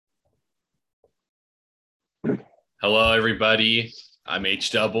Hello, everybody. I'm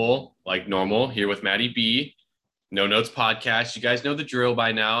H Double, like normal, here with Maddie B. No Notes Podcast. You guys know the drill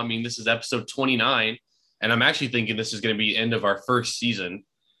by now. I mean, this is episode 29, and I'm actually thinking this is going to be the end of our first season,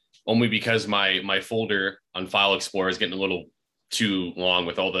 only because my folder on File Explorer is getting a little too long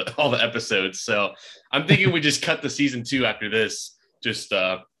with all the episodes. So I'm thinking we just cut the season 2 after this, just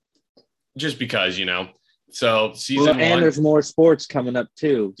because. So Well, season and one, there's more sports coming up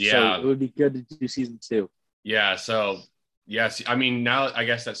too, so it yeah, would be good to do season two. Yeah. So, yes, I mean, now I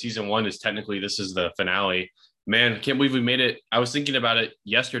guess that season one is technically this is the finale. Man, I can't believe we made it. I was thinking about it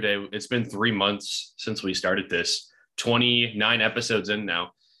yesterday. It's been 3 months since we started this, 29 episodes in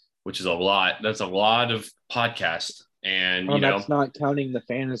now, which is a lot. That's a lot of podcast. And, Oh, that's not counting the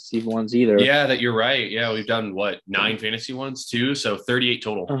fantasy ones either. yeah, that you're right. Yeah, we've done what, nine fantasy ones too? So 38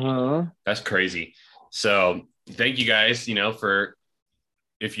 total. Uh huh. That's crazy. So, thank you guys, for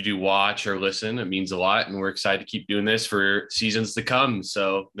if you do watch or listen, it means a lot. And we're excited to keep doing this for seasons to come.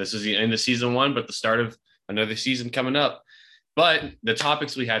 So this is the end of season one, but the start of another season coming up. But the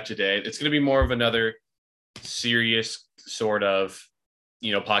topics we have today, it's going to be more of another serious sort of,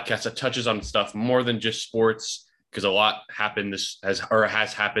 podcast that touches on stuff more than just sports, because a lot happened has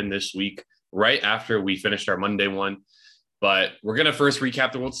happened this week right after we finished our Monday one. But we're going to first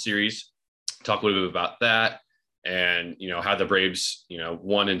recap the World Series, talk a little bit about that, and how the Braves,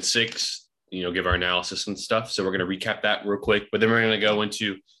 1-6, give our analysis and stuff. So we're going to recap that real quick, but then we're going to go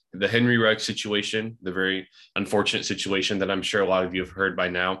into the Henry Ruggs situation, the very unfortunate situation that I'm sure a lot of you have heard by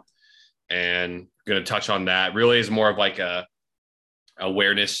now, and going to touch on that. Really is more of like a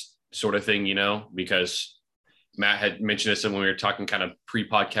awareness sort of thing, because Matt had mentioned this when we were talking kind of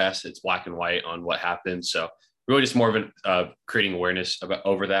pre-podcast. It's black and white on what happened, so really just more of an creating awareness about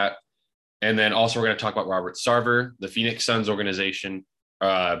over that. And then also we're going to talk about Robert Sarver, the Phoenix Suns organization,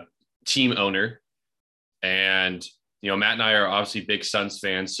 team owner. And, Matt and I are obviously big Suns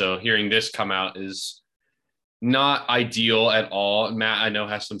fans. So hearing this come out is not ideal at all. Matt, I know,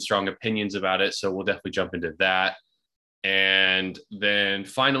 has some strong opinions about it. So we'll definitely jump into that. And then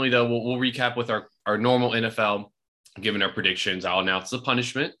finally, though, we'll recap with our normal NFL, given our predictions. I'll announce the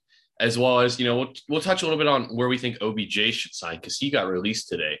punishment, as well as, we'll touch a little bit on where we think OBJ should sign, because he got released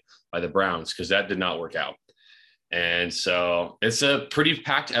today by the Browns, because that did not work out. And so it's a pretty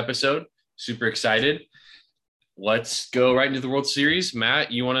packed episode. Super excited. Let's go right into the World Series.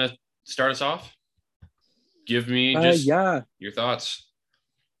 Matt, you want to start us off? Give me just Yeah. your thoughts.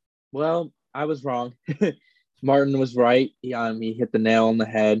 Well, I was wrong. Martin was right. He hit the nail on the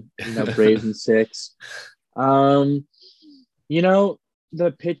head. Braves in six. Um,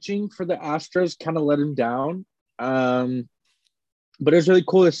 the pitching for the Astros kind of let him down. But it was really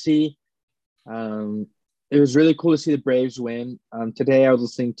cool to see. It was really cool to see the Braves win. Today I was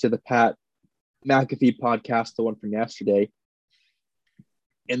listening to the Pat McAfee podcast, the one from yesterday,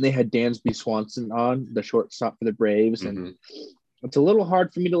 and they had Dansby Swanson on, the shortstop for the Braves, and it's a little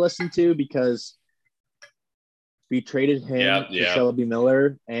hard for me to listen to because we traded him to Shelby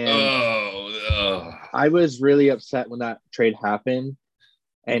Miller, and I was really upset when that trade happened,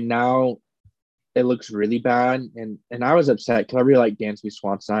 and now it looks really bad, and I was upset because I really like Dansby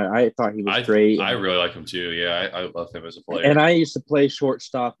Swanson. I thought he was great. I really like him too. Yeah, I love him as a player. And I used to play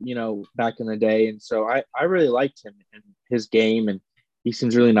shortstop, back in the day, and so I really liked him and his game, and he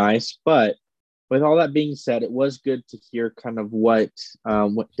seems really nice. But with all that being said, it was good to hear kind of what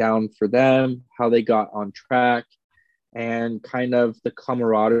went down for them, how they got on track, and kind of the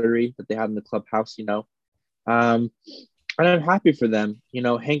camaraderie that they had in the clubhouse. And I'm happy for them.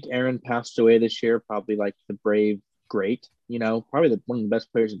 Hank Aaron passed away this year, probably like the Brave great, probably one of the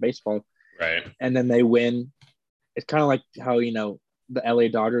best players in baseball. Right. And then they win. It's kind of like how, the LA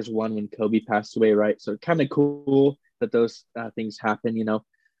Dodgers won when Kobe passed away, right? So kind of cool that those things happen,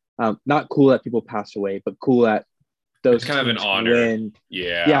 not cool that people pass away, but cool that those it's kind of an honor. Win.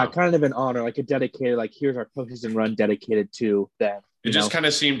 Yeah, kind of an honor, like a dedicated, like here's our postseason run dedicated to them. It just kind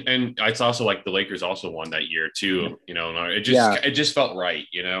of seemed, and it's also like the Lakers also won that year too. It just felt right.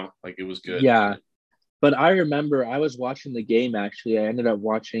 Like it was good. Yeah, but I remember I was watching the game. Actually, I ended up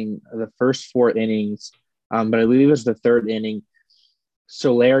watching the first 4 innings, but I believe it was the third inning.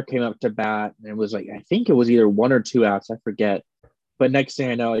 Soler came up to bat and it was like, I think it was either 1 or 2 outs, I forget. But next thing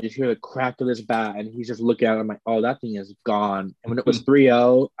I know, I just hear the crack of his bat and he's just looking at it. I'm like, oh, that thing is gone. And when it was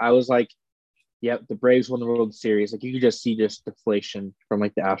 3-0, I was like, yep, the Braves won the World Series. Like you could just see just deflation from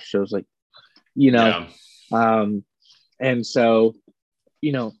like the Astros, like, Yeah. And so,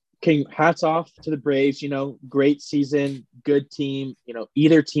 hats off to the Braves, great season, good team,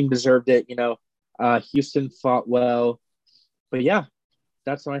 either team deserved it, Houston fought well, but yeah,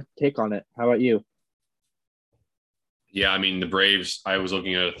 that's my take on it. How about you? Yeah, I mean the Braves. I was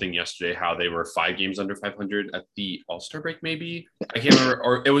looking at a thing yesterday how they were 5 games under 500 at the All-Star break. Maybe I can't remember,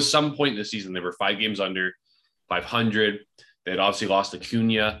 or it was some point in the season they were 5 games under 500. They had obviously lost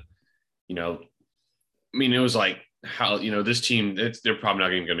Acuna. You know, I mean it was like how this team. They're probably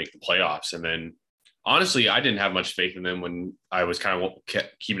not even going to make the playoffs. And then honestly, I didn't have much faith in them when I was kind of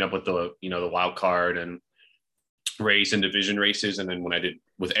keeping up with the wild card and race and division races. And then when I did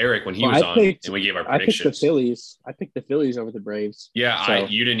with Eric when he was on and we gave our predictions. I picked the Phillies over the Braves. Yeah, so.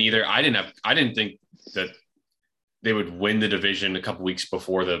 You didn't either. I didn't think that they would win the division a couple weeks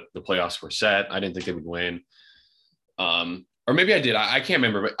before the playoffs were set. I didn't think they would win. Or maybe I did. I can't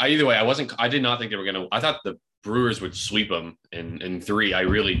remember. But either way, I did not think they were going to. I thought the Brewers would sweep them in 3. I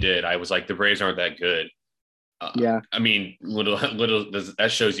really did. I was like, the Braves aren't that good. Yeah. I mean, little that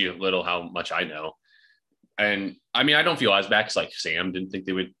shows you little how much I know. And I mean, I don't feel as bad because like Sam didn't think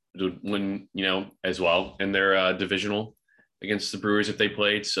they would win, as well in their divisional against the Brewers if they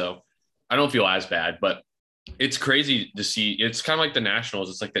played. So I don't feel as bad, but it's crazy to see. It's kind of like the Nationals.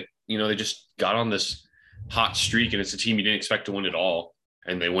 It's like that, they just got on this hot streak and it's a team you didn't expect to win it all.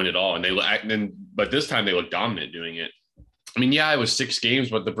 And they win it all. But this time they look dominant doing it. I mean, yeah, it was 6 games,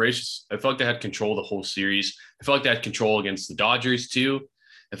 but the Braves, I felt like they had control the whole series. I felt like they had control against the Dodgers too.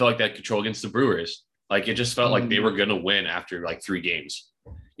 I felt like they had control against the Brewers. Like it just felt like they were going to win after like 3 games.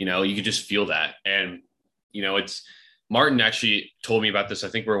 You could just feel that. And, it's Martin actually told me about this. I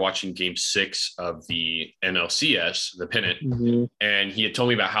think we were watching game 6 of the NLCS, the pennant. Mm-hmm. And he had told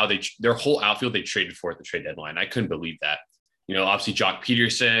me about how their whole outfield they traded for at the trade deadline. I couldn't believe that. Obviously Jock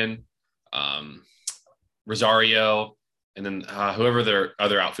Peterson, Rosario, and then whoever their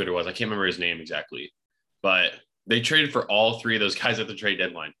other outfielder was. I can't remember his name exactly. But they traded for all 3 of those guys at the trade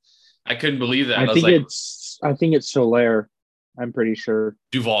deadline. I couldn't believe that. I think it's Soler. I'm pretty sure.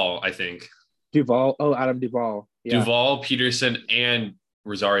 Duvall, I think. Duvall. Oh, Adam Duvall. Yeah. Duvall, Peterson, and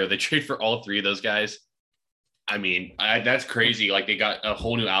Rosario. They trade for all 3 of those guys. I mean, that's crazy. Like they got a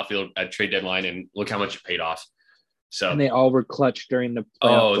whole new outfield at trade deadline, and look how much it paid off. So and they all were clutch during the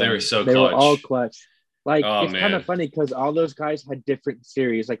playoff. They were so clutch. They were all clutch. Like it's kind of funny because all those guys had different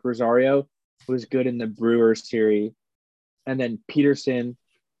series. Like Rosario was good in the Brewers series, and then Peterson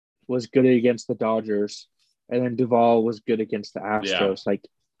was good against the Dodgers, and then Duvall was good against the Astros. Yeah. Like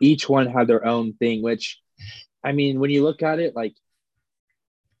each one had their own thing, which, I mean, when you look at it, like,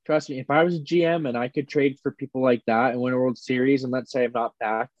 trust me, if I was a GM and I could trade for people like that and win a World Series, and let's say I'm not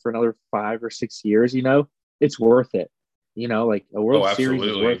back for another 5 or 6 years, it's worth it. Like a World Series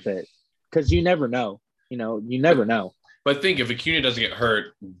is worth it because you never know. You never know. But think if Acuna doesn't get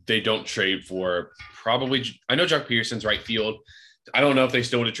hurt, they don't trade for probably. I know Jock Peterson's right field. I don't know if they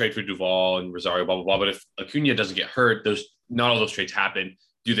still would have traded for Duvall and Rosario, blah, blah, blah. But if Acuna doesn't get hurt, not all those trades happen.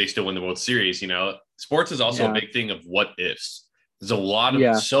 Do they still win the World Series? Sports is also a big thing of what ifs. There's a lot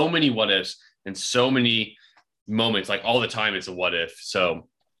of so many what ifs and so many moments. Like all the time, it's a what if. So,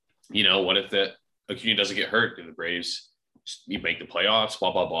 what if that Acuna doesn't get hurt and the Braves make the playoffs?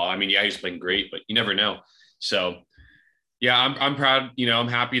 Blah blah blah. I mean, yeah, he's been great, but you never know. So. Yeah, I'm proud. I'm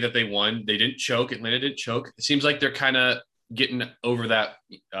happy that they won. They didn't choke. Atlanta didn't choke. It seems like they're kind of getting over that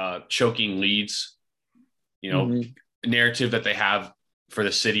choking leads, narrative that they have for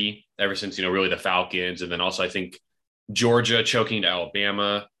the city ever since, really the Falcons. And then also I think Georgia choking to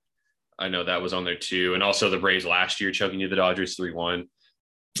Alabama. I know that was on there too. And also the Braves last year choking to the Dodgers 3-1.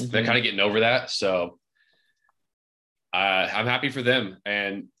 They're kind of getting over that. So I'm happy for them.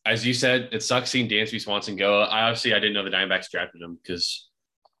 And as you said, it sucks seeing Dansby Swanson go. I didn't know the Diamondbacks drafted him because,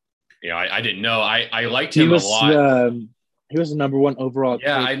 I didn't know. I liked him a lot. He was the number 1 overall.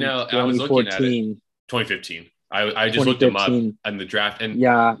 Yeah, I know. I was looking at it. 2015. I just looked him up in the draft, and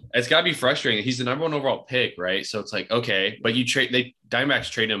it's got to be frustrating. He's the number 1 overall pick, right? So it's like, okay, but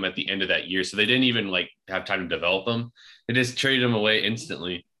Diamondbacks traded him at the end of that year, so they didn't even like have time to develop him. They just traded him away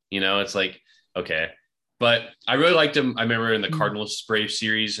instantly. It's like, okay, but I really liked him. I remember in the Cardinals Braves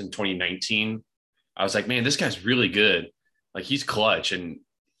series in 2019, I was like, man, this guy's really good. Like he's clutch, and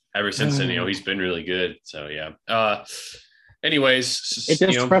ever since then, he's been really good. So yeah. Anyways, it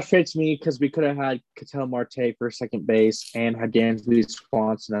just frustrates me because we could have had Ketel Marte for second base and had Dansby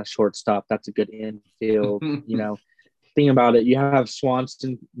Swanson at shortstop. That's a good infield. Think about it. You have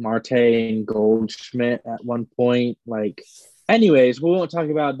Swanson, Marte, and Goldschmidt at one point. Like, anyways, we won't talk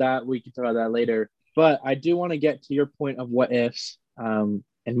about that. We can talk about that later. But I do want to get to your point of what ifs and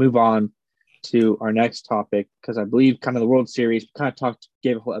move on to our next topic because I believe kind of the World Series kind of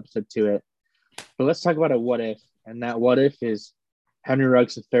gave a whole episode to it. But let's talk about a what if. And that what if is Henry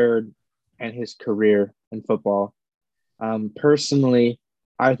Ruggs III and his career in football. Personally,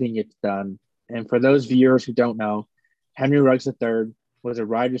 I think it's done. And for those viewers who don't know, Henry Ruggs III was a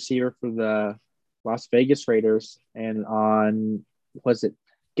wide receiver for the Las Vegas Raiders, and on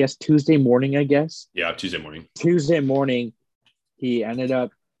Tuesday morning, I guess. Yeah, Tuesday morning. Tuesday morning, he ended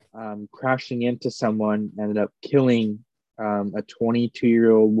up crashing into someone, ended up killing a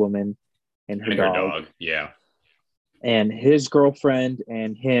 22-year-old woman and her dog. Yeah. And his girlfriend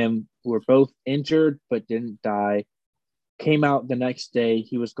and him were both injured but didn't die. Came out the next day.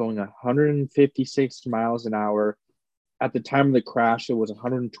 He was going 156 miles an hour. At the time of the crash, it was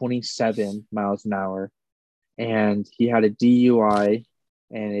 127 miles an hour. And he had a DUI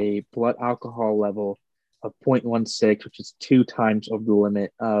and a blood alcohol level of 0.16, which is 2 times over the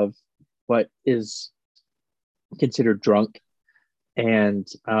limit of what is considered drunk. And,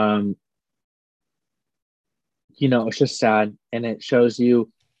 it's just sad. And it shows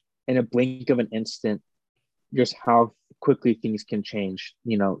you in a blink of an instant just how quickly things can change.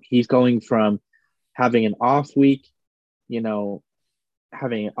 He's going from having an off week, trying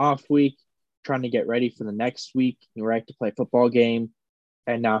to get ready for the next week, right, to play a football game.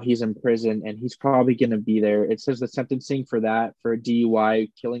 And now he's in prison and he's probably going to be there. It says the sentencing for a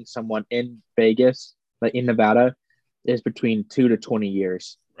DUI, killing someone in Vegas, like in Nevada, is between 2 to 20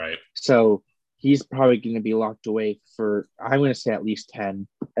 years. Right. So he's probably going to be locked away for, I'm going to say at least 10.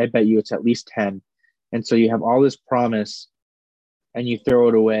 I bet you it's at least 10. And so you have all this promise and you throw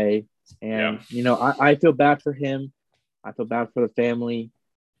it away. And, I feel bad for him. I feel bad for the family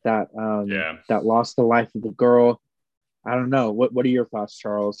that lost the life of the girl. I don't know. What are your thoughts,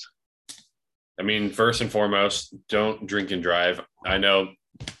 Charles? I mean, first and foremost, don't drink and drive. I know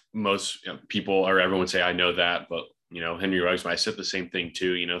most people or everyone say I know that, but Henry Ruggs, I said the same thing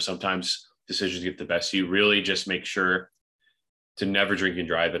too. Sometimes decisions get the best of you. Really just make sure to never drink and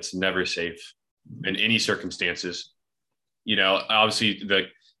drive. That's never safe in any circumstances. Obviously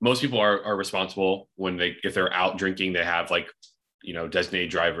most people are responsible if they're out drinking, they have designated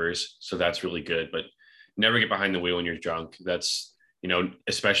drivers. So that's really good, but never get behind the wheel when you're drunk. That's,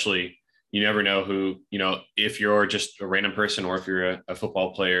 especially you never know who, if you're just a random person or if you're a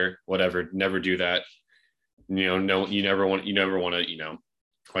football player, whatever, never do that. No, you never want to,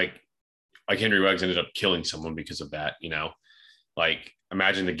 like Henry Ruggs ended up killing someone because of that,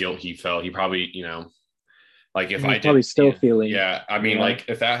 imagine the guilt he felt. He probably, if I did, probably still feeling. Yeah. I mean,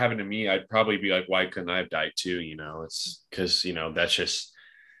 if that happened to me, I'd probably be like, why couldn't I have died too? It's because, that's just,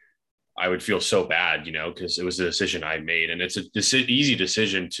 I would feel so bad, because it was a decision I made and it's easy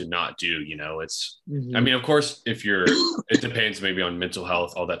decision to not do, it's, I mean, of course, it depends maybe on mental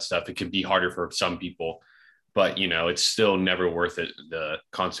health, all that stuff. It can be harder for some people, but it's still never worth it. The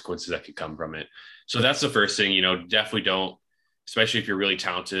consequences that could come from it. So that's the first thing, definitely don't, especially if you're really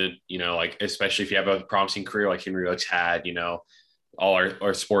talented, especially if you have a promising career like Henry Ruggs had, all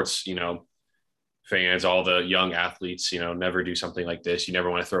our sports, fans, all the young athletes, never do something like this. You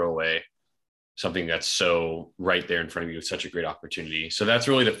never want to throw away something that's so right there in front of you. It's such a great opportunity. So that's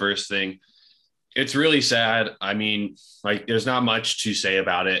really the first thing. It's really sad. I mean, there's not much to say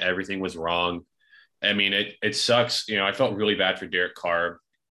about it. Everything was wrong. I mean, it sucks. I felt really bad for Derek Carr.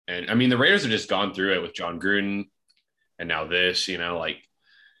 And I mean, the Raiders have just gone through it with John Gruden and now this,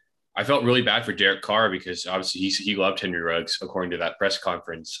 I felt really bad for Derek Carr because obviously he loved Henry Ruggs according to that press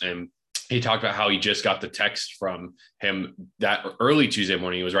conference. And he talked about how he just got the text from him that early Tuesday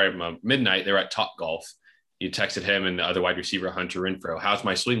morning. It was right about midnight. They were at Topgolf. He texted him and the other wide receiver, Hunter Renfrow, how's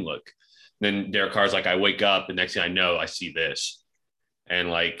my swing look? And then Derek Carr's like, I wake up and next thing I know, I see this.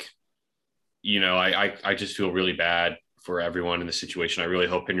 And I just feel really bad for everyone in the situation. I really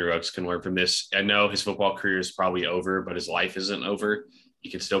hope Henry Ruggs can learn from this. I know his football career is probably over, but his life isn't over. He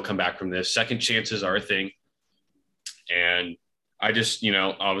can still come back from this. Second chances are a thing. And I just,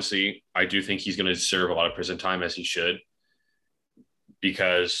 obviously I do think he's going to serve a lot of prison time as he should,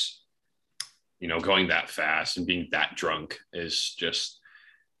 because, going that fast and being that drunk is just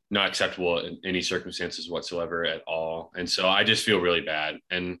not acceptable in any circumstances whatsoever at all. And so I just feel really bad.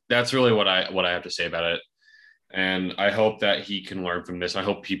 And that's really what I have to say about it. And I hope that he can learn from this. I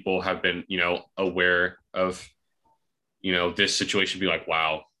hope people have been, aware of, this situation, be like,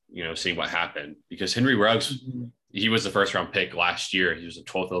 wow, seeing what happened, because Henry Ruggs, he was the first round pick last year. He was the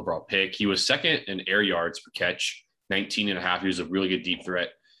 12th overall pick. He was second in air yards per catch, 19 and a half. He was a really good deep threat.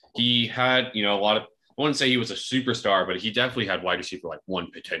 He had, a lot of, I wouldn't say he was a superstar, but he definitely had wide receiver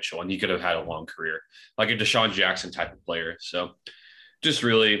one potential, and he could have had a long career, like a Deshaun Jackson type of player. So just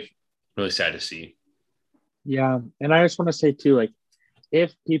really, really sad to see. Yeah. And I just want to say too,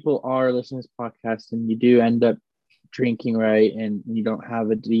 if people are listening to this podcast and you do end up drinking, right, and you don't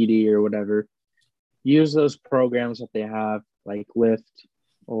have a DD or whatever, use those programs that they have like Lyft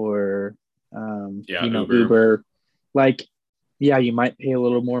or, Uber. Like, yeah, you might pay a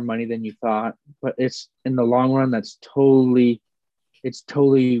little more money than you thought, but it's in the long run, it's totally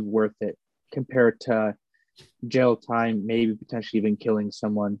worth it compared to jail time, maybe potentially even killing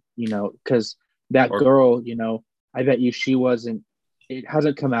someone, because that Or girl, I bet you she wasn't, it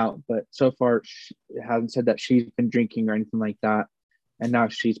hasn't come out, but so far it hasn't said that she's been drinking or anything like that. And now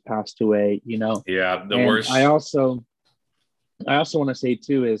she's passed away. yeah, the And worst. I also want to say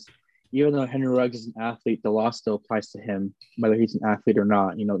too is even though Henry Ruggs is an athlete, the law still applies to him, whether he's an athlete or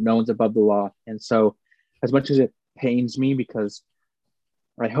not. No one's above the law. And so, as much as it pains me because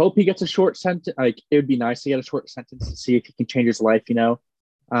I hope he gets a short sentence, like it would be nice to get a short sentence to see if he can change his life.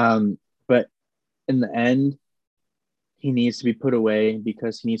 But in the end, he needs to be put away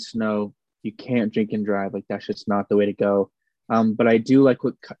because he needs to know you can't drink and drive. Like that's just not the way to go. But I do like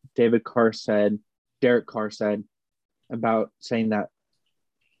what Derek Carr said about saying that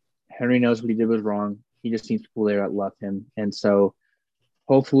Henry knows what he did was wrong. He just needs people there that love him. And so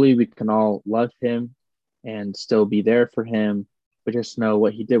hopefully we can all love him and still be there for him, but just know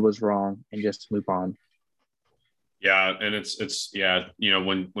what he did was wrong and just move on. Yeah, and it's yeah,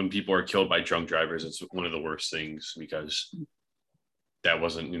 when people are killed by drunk drivers, it's one of the worst things because that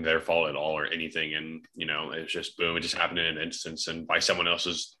wasn't their fault at all or anything, and it's just boom, it just happened in an instance and by someone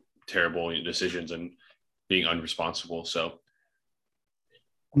else's terrible decisions and being unresponsible. So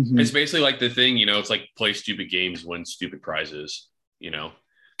it's basically like the thing, it's like play stupid games, win stupid prizes.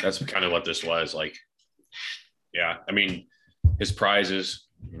 That's kind of what this was like. Yeah, I mean, his prize is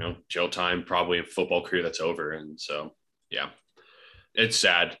jail time, probably a football career that's over, and so yeah, it's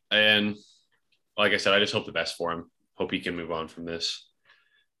sad. And like I said, I just hope the best for him. Hope he can move on from this.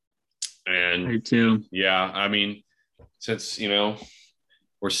 And I too. yeah, I mean, since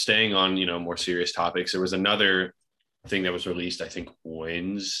we're staying on more serious topics, there was another thing that was released, I think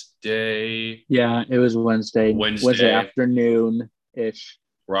Wednesday. Yeah, it was Wednesday afternoon ish.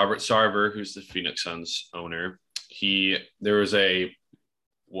 Robert Sarver, who's the Phoenix Suns owner, there was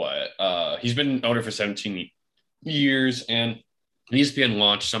he's been owner for 17 years, and ESPN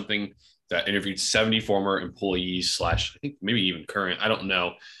launched something that interviewed 70 former employees / I think maybe even current. I don't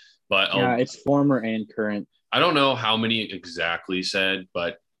know, but yeah, it's former and current. I don't know how many exactly said,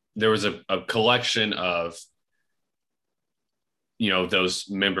 but there was a collection of those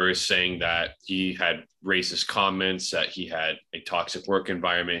members saying that he had racist comments, that he had a toxic work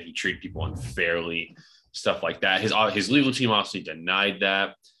environment, he treated people unfairly, stuff like that. His legal team obviously denied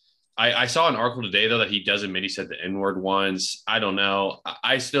that. I saw an article today though that he does admit he said the N-word once. I don't know.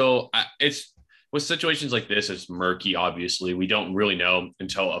 It's with situations like this, it's murky. Obviously, we don't really know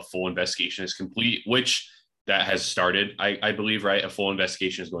until a full investigation is complete, which that has started. I believe, right? A full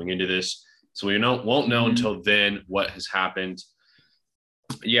investigation is going into this, so we won't know until then what has happened.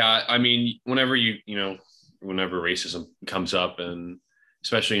 Yeah, I mean, whenever whenever racism comes up, and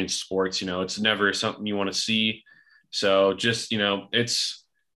especially in sports, it's never something you want to see. So just, it's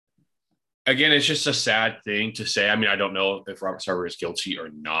just a sad thing to say. I mean, I don't know if Robert Sarver is guilty or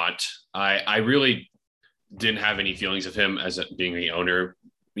not. I really didn't have any feelings of him as being the owner,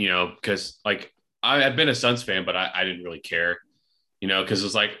 because like I've been a Suns fan, but I didn't really care. Because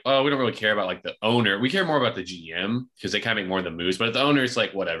it's like, oh, we don't really care about like the owner. We care more about the GM because they kind of make more of the moves. But the owner, it's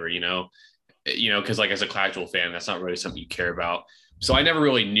like whatever, because like as a casual fan, that's not really something you care about. So I never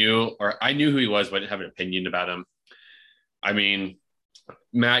really knew, or I knew who he was, but I didn't have an opinion about him. I mean,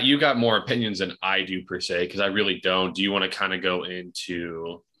 Matt, you got more opinions than I do per se, because I really don't. Do you want to kind of go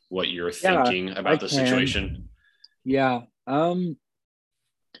into what you're thinking about the situation? Yeah. I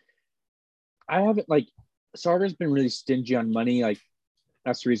haven't like Sarver's been really stingy on money. Like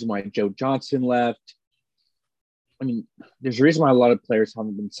that's the reason why Joe Johnson left. I mean, there's a reason why a lot of players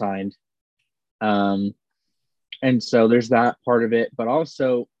haven't been signed. And so there's that part of it, but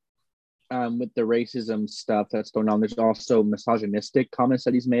also with the racism stuff that's going on, there's also misogynistic comments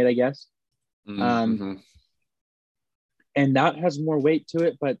that he's made, I guess. And that has more weight to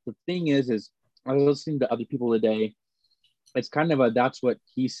it. But the thing is I was listening to other people today. It's kind of that's what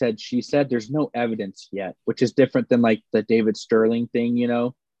he said, she said. There's no evidence yet, which is different than like the David Sterling thing,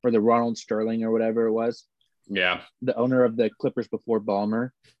 or the Ronald Sterling or whatever it was. Yeah. The owner of the Clippers before Ballmer.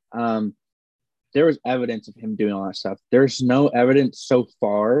 There was evidence of him doing all that stuff. There's no evidence so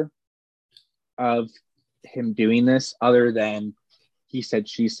far of him doing this other than he said,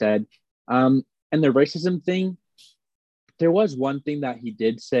 she said. And the racism thing, there was one thing that he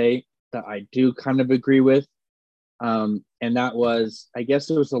did say that I do kind of agree with. And that was, I guess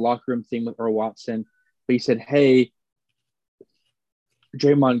it was the locker room thing with Earl Watson. But he said, hey,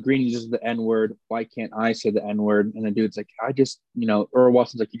 Draymond Green uses the N-word. Why can't I say the N-word? And the dude's like, I just, Earl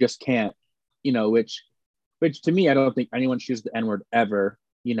Watson's like, you just can't, which which to me, I don't think anyone should use the N-word ever,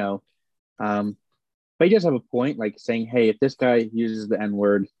 but he does have a point, like saying, hey, if this guy uses the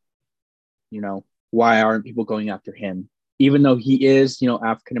N-word, why aren't people going after him? Even though he is,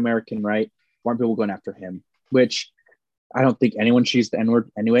 African-American, right? Why aren't people going after him? Which I don't think anyone should use the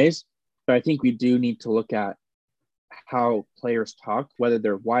N-word anyways, but I think we do need to look at how players talk, whether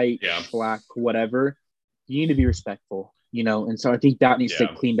they're white, black, whatever. You need to be respectful, and so I think that needs to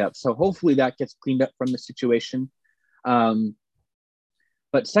get cleaned up. So hopefully that gets cleaned up from the situation.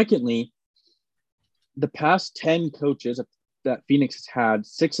 But secondly, the past 10 coaches that Phoenix has had,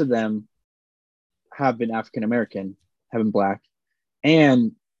 6 of them have been African-American, have been black.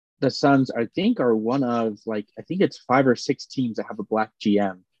 And the Suns, I think, are one of, I think it's 5 or 6 teams that have a black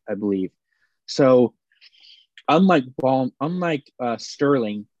GM, I believe. So unlike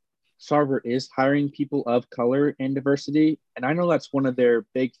Sterling, Sarver is hiring people of color and diversity. And I know that's one of their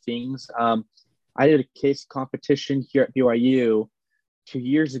big things. I did a case competition here at BYU 2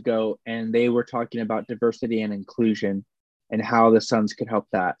 years ago, and they were talking about diversity and inclusion and how the Suns could help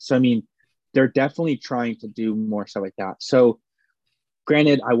that. So, I mean, they're definitely trying to do more stuff like that. So,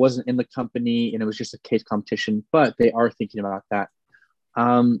 granted, I wasn't in the company and it was just a case competition, but they are thinking about that.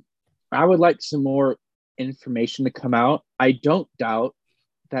 I would like some more information to come out. I don't doubt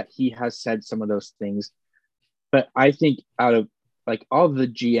that he has said some of those things, but I think out of all the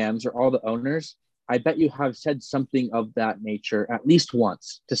GMs or all the owners, I bet you have said something of that nature at least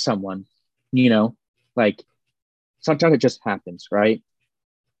once to someone, sometimes it just happens, right?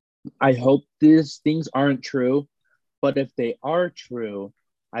 I hope these things aren't true, but if they are true,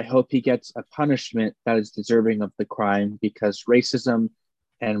 I hope he gets a punishment that is deserving of the crime, because racism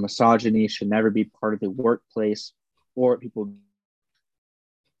and misogyny should never be part of the workplace or people.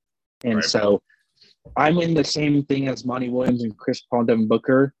 And right. So I'm in the same thing as Monty Williams and Chris Paul and Devin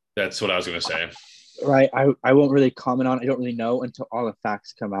Booker. That's what I was going to say. Right. I won't really comment on it. I don't really know until all the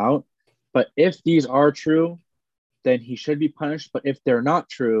facts come out. But if these are true, then he should be punished. But if they're not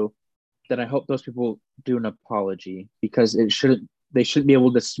true, then I hope those people do an apology, because they shouldn't be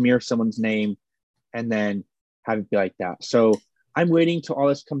able to smear someone's name and then have it be like that. So I'm waiting till all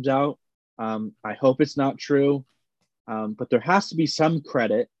this comes out. I hope it's not true. But there has to be some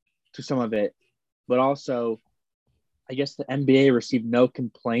credit to some of it. But also, I guess the NBA received no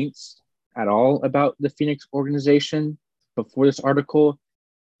complaints at all about the Phoenix organization before this article.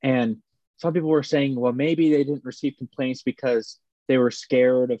 And some people were saying, well, maybe they didn't receive complaints because they were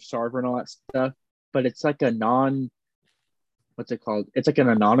scared of Sarver and all that stuff. But it's like a what's it called? It's like an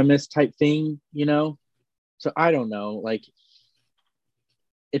anonymous type thing, So I don't know.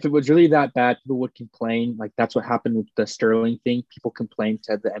 If it was really that bad, people would complain. That's what happened with the Sterling thing. People complained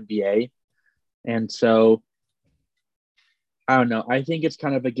to the NBA. And so I don't know. I think it's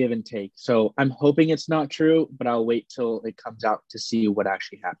kind of a give and take. So I'm hoping it's not true, but I'll wait till it comes out to see what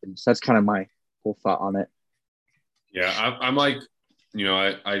actually happens. That's kind of my whole thought on it. Yeah, I'm I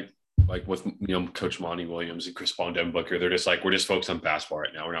like with Coach Monty Williams and Chris Paul and Devin Booker. They're just we're just focused on basketball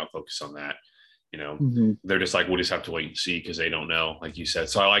right now. We're not focused on that. They're just we'll just have to wait and see, because they don't know, like you said.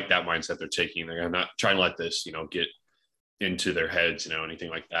 So I like that mindset they're taking. They're not trying to let this get into their heads, anything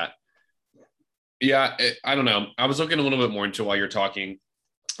like that. Yeah, I don't know. I was looking a little bit more into while you're talking.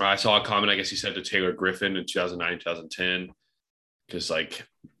 I saw a comment, I guess he said, to Taylor Griffin in 2009, 2010, because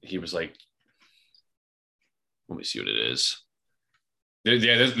he was let me see what it is.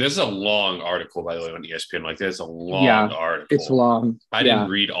 Yeah, this is a long article, by the way, on ESPN. There's a long article. It's long. I didn't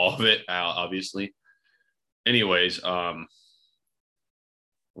read all of it, obviously. Anyways, let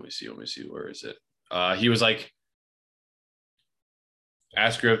me see. Where is it? He was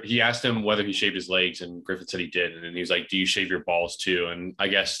he asked him whether he shaved his legs, and Griffin said he did. And then he was like, do you shave your balls too? And I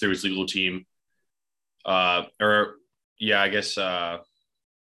guess through his legal team, Sarver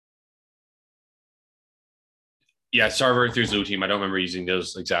through his legal team. I don't remember using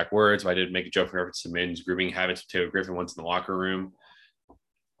those exact words, but I did make a joke in reference to men's grooming habits with Taylor Griffin once in the locker room.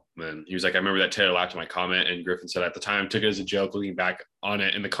 And he was like, I remember that Taylor laughed at my comment, and Griffin said at the time, took it as a joke. Looking back on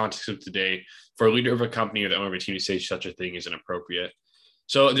it in the context of today, for a leader of a company or the owner of a team to say such a thing is inappropriate.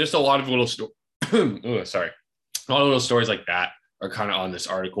 So just a lot of little a lot of little stories like that are kind of on this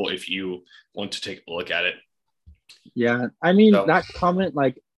article if you want to take a look at it. Yeah, I mean, that comment,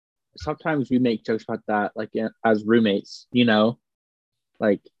 sometimes we make jokes about that, as roommates, doing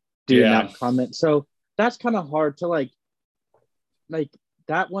that comment. So that's kind of hard to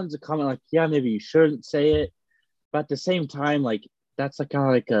that one's a comment maybe you shouldn't say it, but at the same time, that's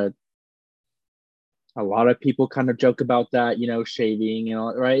kind of a lot of people kind of joke about that, shaving,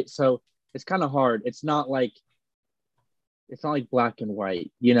 right? So it's kind of hard. It's not black and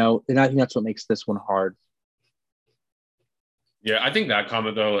white, and I think that's what makes this one hard. Yeah, I think that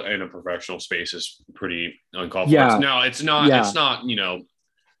comment though in a professional space is pretty uncalled for. Yeah, It's not, yeah,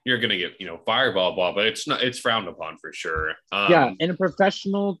 you're gonna get, fireball ball, but it's frowned upon for sure. yeah. In a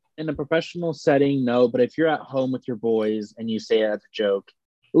professional setting, no. But if you're at home with your boys and you say it as a joke,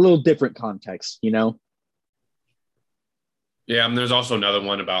 a little different context. Yeah, and there's also another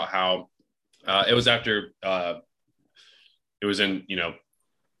one about how it was after it was in,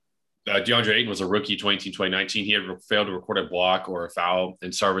 DeAndre Ayton was a rookie 2018, 2019. He had failed to record a block or a foul,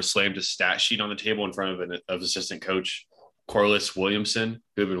 and Sarver slammed his stat sheet on the table in front of assistant coach Corliss Williamson,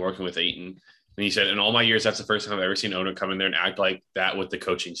 who had been working with Ayton. And he said, in all my years, that's the first time I've ever seen Ono come in there and act like that with the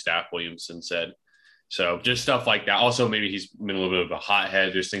coaching staff, Williamson said. So just stuff like that. Also, maybe he's been a little bit of a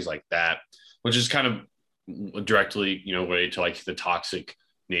hothead. There's things like that, which is kind of directly, related to like the toxic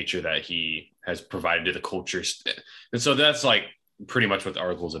nature that he has provided to the culture. And so that's like pretty much what the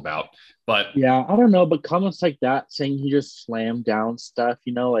article is about. But Yeah, I don't know, but comments like that saying he just slammed down stuff,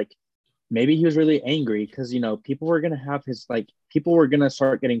 like maybe he was really angry because people were gonna have people were gonna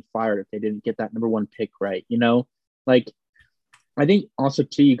start getting fired if they didn't get that number one pick right. Like I think also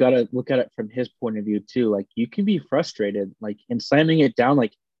too, you gotta look at it from his point of view too. Like you can be frustrated, like in slamming it down,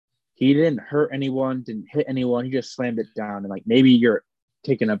 like he didn't hurt anyone, didn't hit anyone, he just slammed it down, and like maybe you're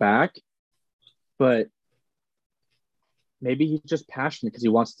taken aback, but maybe he's just passionate because he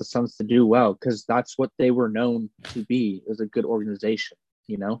wants the Suns to do well because that's what they were known to be, is a good organization.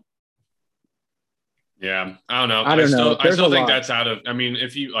 yeah, I don't know. I don't know. I There's a still think lot. that's out of. I mean,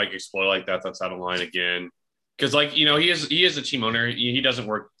 if you like explore like that, that's out of line again. Because he is a team owner. He doesn't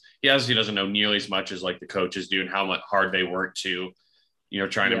work. He doesn't know nearly as much as like the coaches do and how much hard they work to,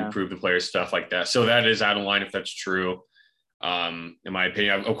 trying to Yeah. improve the players, stuff like that. So that is out of line if that's true. In my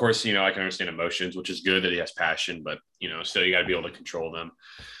opinion, of course, I can understand emotions, which is good that he has passion, but still you got to be able to control them.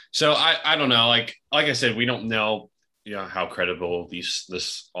 So I don't know. Like I said, we don't know, how credible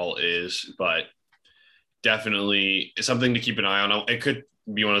this all is, but definitely something to keep an eye on. It could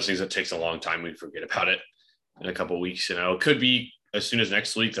be one of those things that takes a long time. We forget about it in a couple of weeks. It could be as soon as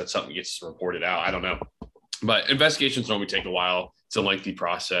next week that something gets reported out. I don't know, but investigations normally take a while. It's a lengthy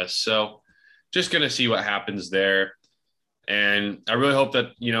process. So just going to see what happens there. And I really hope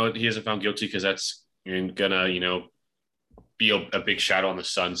that, he isn't found guilty, because that's going to, be a big shadow on the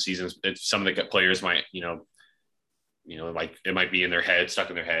Suns season. It's some of the players might, like it might be in their head, stuck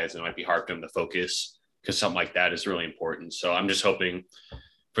in their heads, and it might be hard for them to focus, because something like that is really important. So I'm just hoping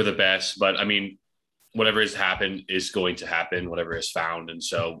for the best. But I mean, whatever has happened is going to happen, whatever is found. And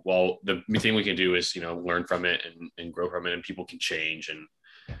so, the thing we can do is, learn from it and grow from it, and people can change, and,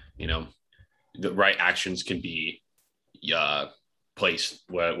 the right actions can be placed,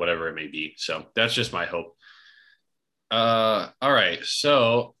 whatever it may be. So that's just my hope. All right.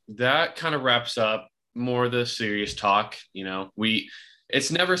 So that kind of wraps up more of the serious talk.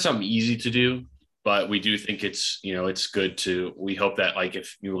 It's never something easy to do, but we do think it's good we hope that, like,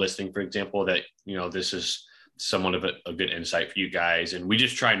 if you're listening, for example, that, this is somewhat of a good insight for you guys. And we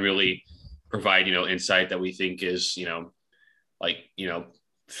just try and really provide, insight that we think is, like,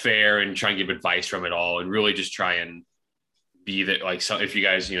 fair, and try and give advice from it all, and really just try and be that, like, so if you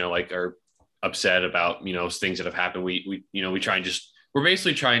guys, like, are upset about, things that have happened, we try and we're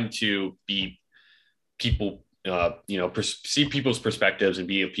basically trying to be people, see people's perspectives and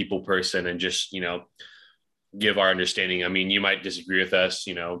be a people person, and just, give our understanding. I mean, you might disagree with us,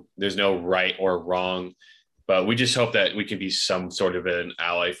 there's no right or wrong, but we just hope that we can be some sort of an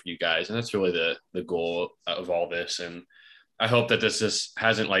ally for you guys. And that's really the goal of all this. And I hope that this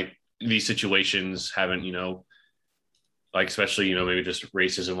hasn't, like, these situations haven't, like, especially, maybe just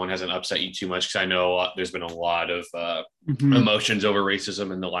racism one hasn't upset you too much. Cause I know there's been a lot of emotions over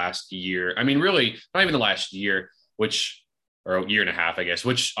racism in the last year. I mean, really not even the last year, or a year and a half, I guess,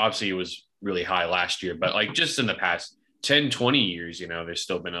 which obviously was really high last year, but like just in the past 10, 20 years, there's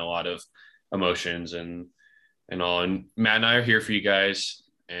still been a lot of emotions and all. And Matt and I are here for you guys,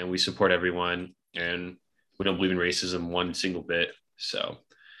 and we support everyone, and we don't believe in racism one single bit. So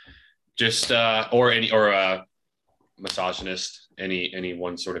just, or misogynist, any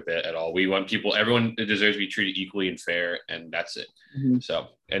one sort of bit at all. We want everyone deserves to be treated equally and fair, and that's it. Mm-hmm. So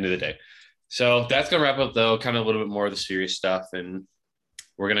end of the day. So that's gonna wrap up, though, kind of a little bit more of the serious stuff, and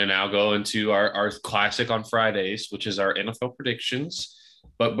we're gonna now go into our classic on Fridays, which is our NFL predictions.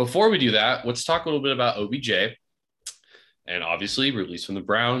 But before we do that, let's talk a little bit about OBJ, and obviously released from the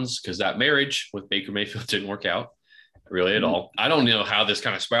Browns, because that marriage with Baker Mayfield didn't work out really at all. I don't know how this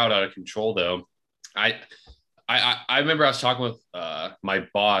kind of spiraled out of control, though. I remember I was talking with my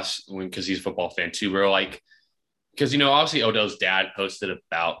boss, because he's a football fan too. We were like, because, obviously Odell's dad posted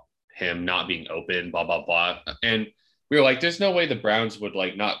about him not being open, blah, blah, blah. And we were like, there's no way the Browns would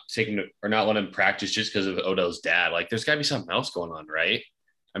like not take him or not let him practice just because of Odell's dad. Like, there's got to be something else going on, right?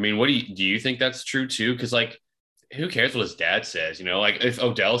 I mean, what do you think that's true too? Because like, who cares what his dad says? You know, like if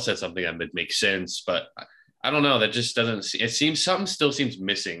Odell said something that would make sense, but I don't know. That just doesn't. It seems something still seems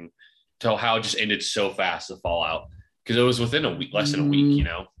missing to how it just ended so fast, the fallout, because it was within a week, less than a week. You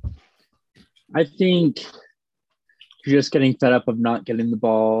know. I think you're just getting fed up of not getting the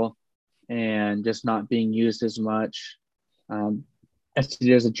ball and just not being used as much.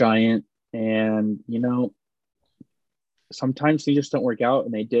 STD is a giant, and sometimes they just don't work out,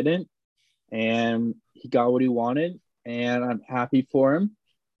 and they didn't. And he got what he wanted, and I'm happy for him.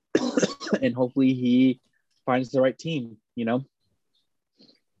 And hopefully he finds the right team,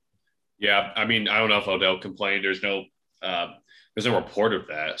 Yeah, I mean, I don't know if Odell complained. There's no report of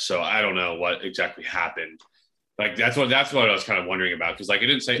that, so I don't know what exactly happened. Like that's what I was kind of wondering about, because like it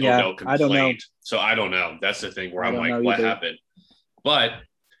didn't say Odell complained, I don't know. So I don't know. That's the thing where I'm like, what happened? But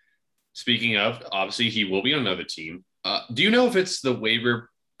speaking of, obviously he will be on another team. Do you know if it's the waiver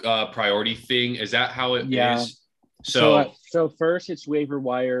priority thing? Is that how it is? So first it's waiver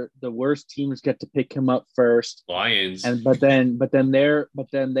wire. The worst teams get to pick him up first. Lions. But then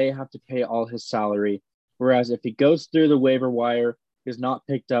they have to pay all his salary. Whereas if he goes through the waiver wire, is not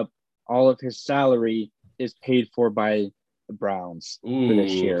picked up, all of his salary is paid for by the Browns for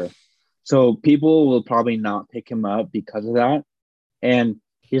this year. So people will probably not pick him up because of that. And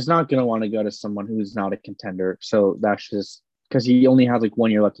he's not going to want to go to someone who's not a contender. So that's just because he only has like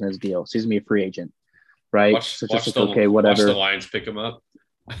 1 year left in his deal. So he's going to be a free agent. Right. Watch the Lions pick him up.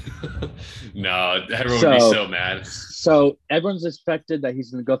 No, everyone would be so mad. So everyone's expected that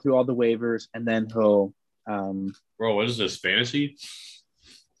he's going to go through all the waivers, and then he'll. Bro, what is this, fantasy?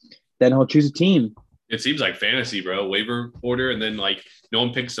 Then he'll choose a team. It seems like fantasy, bro. Waiver order, and then like no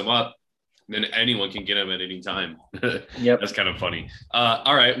one picks him up, and then anyone can get him at any time. Yep, that's kind of funny.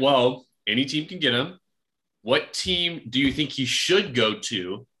 All right, well, any team can get him. What team do you think he should go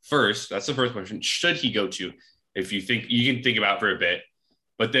to? First, that's the first question. Should he go to? If you think, you can think about it for a bit,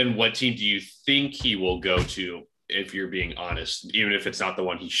 but then what team do you think he will go to? If you're being honest, even if it's not the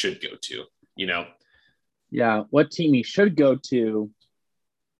one he should go to, Yeah, what team he should go to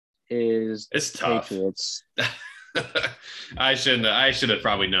is it's tough. Patriots. I should have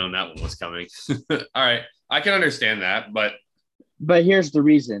probably known that one was coming. All right, I can understand that, but here's the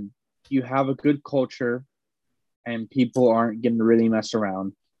reason: you have a good culture, and people aren't going to really mess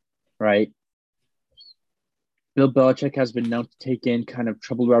around. Right. Bill Belichick has been known to take in kind of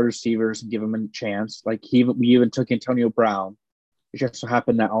troubled wide receivers and give them a chance. Like we even took Antonio Brown. It just so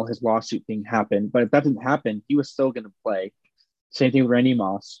happened that all his lawsuit thing happened. But if that didn't happen, he was still going to play. Same thing with Randy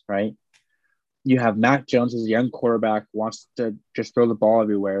Moss, right? You have Mac Jones as a young quarterback, wants to just throw the ball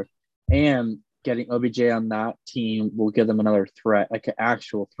everywhere. And getting OBJ on that team will give them another threat, like an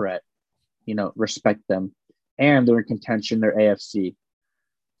actual threat. Respect them. And they're in contention, they're AFC.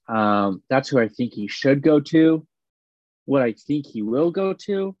 That's who I think he should go to. What I think he will go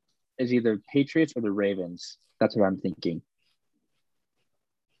to is either Patriots or the Ravens. That's what I'm thinking.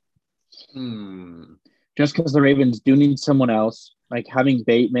 Just because the Ravens do need someone else, like having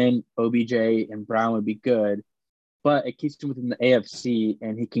Bateman, OBJ, and Brown would be good, but it keeps him within the AFC,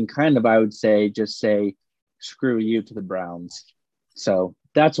 and he can kind of, I would say, just say, screw you to the Browns. So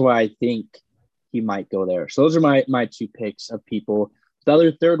that's why I think he might go there. So those are my two picks of people. The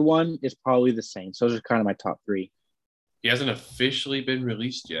other third one is probably the Saints. Those are kind of my top three. He hasn't officially been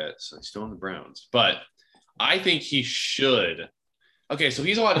released yet, so he's still in the Browns. But I think he should. Okay, so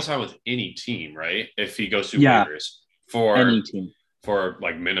he's allowed to sign with any team, right? If he goes through waivers for any team, for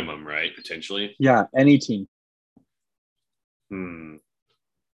like minimum, right? Potentially. Yeah, any team.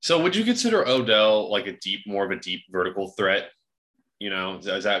 So would you consider Odell like more of a deep vertical threat?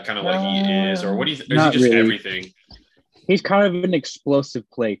 Is that kind of what he is, or what do you think? Is he just really everything? He's kind of an explosive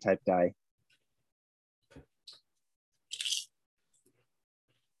play type guy.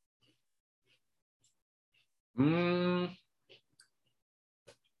 I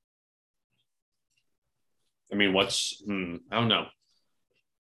mean, I don't know.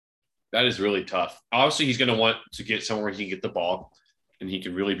 That is really tough. Obviously, he's going to want to get somewhere he can get the ball and he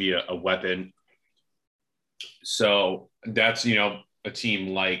can really be a weapon. So that's, a team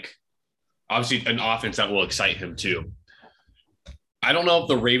like, obviously an offense that will excite him too. I don't know if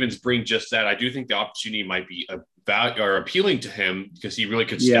the Ravens bring just that. I do think the opportunity might be appealing to him because he really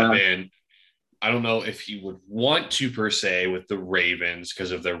could step in. I don't know if he would want to per se with the Ravens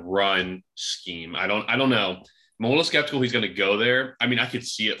because of their run scheme. I don't know. I'm a little skeptical he's going to go there. I mean, I could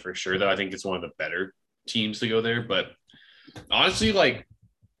see it for sure, though. I think it's one of the better teams to go there. But honestly, like,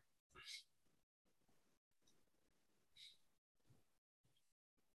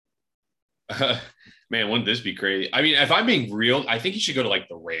 Man, wouldn't this be crazy? I mean, if I'm being real, I think he should go to like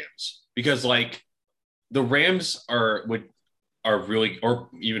the Rams because like the Rams are really, or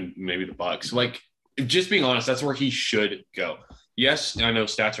even maybe the Bucks. Like, just being honest, that's where he should go. Yes, I know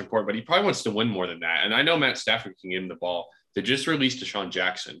stats are important, but he probably wants to win more than that. And I know Matt Stafford can give him the ball. They just released Deshaun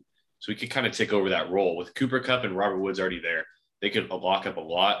Jackson, so he could kind of take over that role with Cooper Kupp and Robert Woods already there. They could lock up a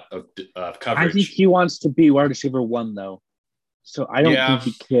lot of I think coverage. he wants to be wide receiver one though, so I don't Yeah,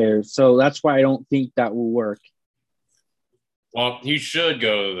 think he cares. So that's why I don't think that will work. well, he should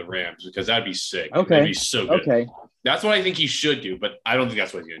go to the Rams because that'd be sick. Okay. That'd be so good. Okay. That's what I think he should do, but I don't think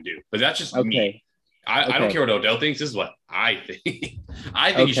that's what he's going to do. But that's just me. Okay. I don't care what Odell thinks. This is what I think.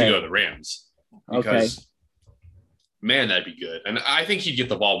 I think he should go to the Rams because, man, that'd be good. And I think he'd get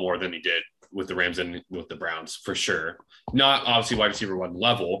the ball more than he did with the Rams and with the Browns for sure. Not obviously wide receiver one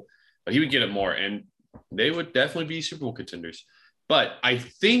level, but he would get it more. And they would definitely be Super Bowl contenders. But I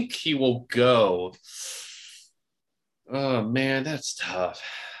think he will go. Oh, man, that's tough.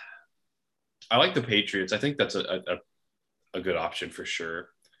 I like the Patriots. I think that's a good option for sure.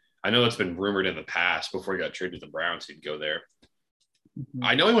 I know it's been rumored in the past before he got traded to the Browns, he'd go there. Mm-hmm.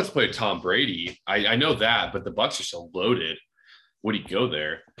 I know he wants to play with Tom Brady. I know that, but the Bucks are so loaded. Would he go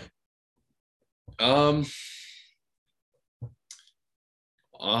there?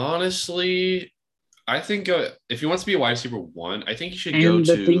 Honestly, I think if he wants to be a wide receiver one, I think he should go to. And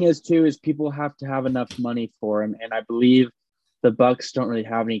the thing is, too, is people have to have enough money for him, and I believe the Bucks don't really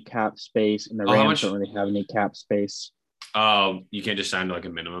have any cap space, and the Rams don't really have any cap space. You can't just sign to like a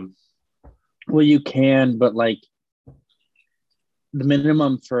minimum. Well, you can, but like the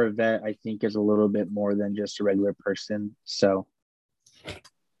minimum for a vet, I think, is a little bit more than just a regular person. So,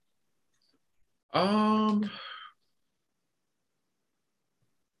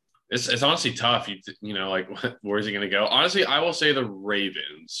 it's honestly tough. You know, like where's he going to go? Honestly, I will say the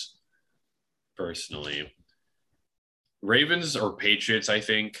Ravens. Personally, Ravens or Patriots, I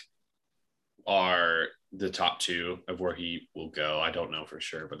think, are the top two of where he will go. I don't know for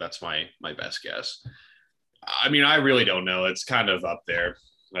sure, but that's my best guess. I mean, I really don't know. It's kind of up there.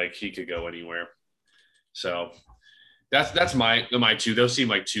 Like he could go anywhere. So that's my two. Those seem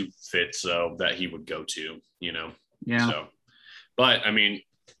like two fits though that he would go to, you know. Yeah. So, but I mean,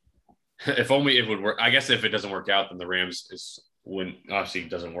 if only it would work. I guess if it doesn't work out, then the Rams is when obviously it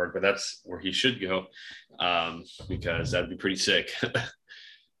doesn't work, but that's where he should go. Because that'd be pretty sick.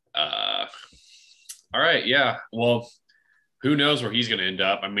 All right. Yeah. Well, who knows where he's going to end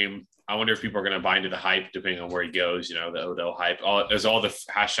up? I mean, I wonder if people are going to buy into the hype depending on where he goes, you know, the Odell hype. There's all the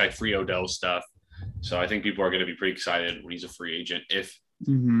hashtag free Odell stuff. So I think people are going to be pretty excited when he's a free agent. If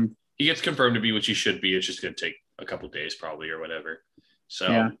he gets confirmed to be, which he should be, it's just going to take a couple of days probably or whatever.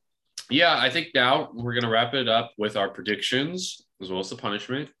 So, yeah, I think now we're going to wrap it up with our predictions as well as the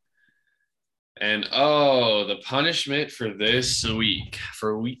punishment. And, the punishment for this week,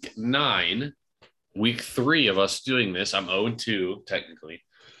 for week 9, week 3 of us doing this, I'm 0-2 technically.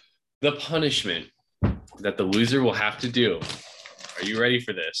 The punishment that the loser will have to do. Are you ready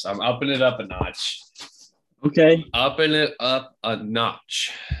for this? I'm upping it up a notch. Okay. Upping it up a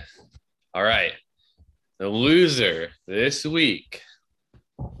notch. All right. The loser this week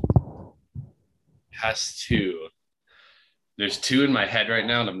has to. There's 2 in my head right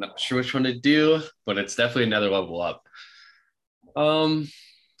now, and I'm not sure which one to do, but it's definitely another level up. All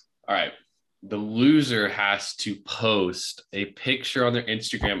right. The loser has to post a picture on their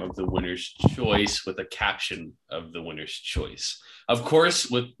Instagram of the winner's choice with a caption of the winner's choice. Of course,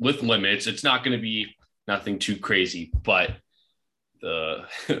 with limits, it's not going to be nothing too crazy, but the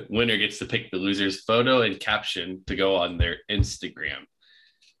winner gets to pick the loser's photo and caption to go on their Instagram.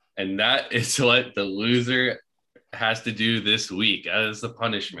 And that is what the loser has to do this week as the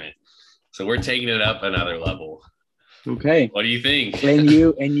punishment. So we're taking it up another level. Okay. What do you think? And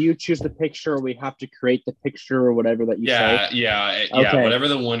you choose the picture, or we have to create the picture or whatever that you say? Yeah. Okay. Whatever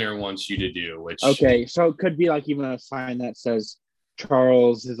the winner wants you to do. Okay, so it could be like even a sign that says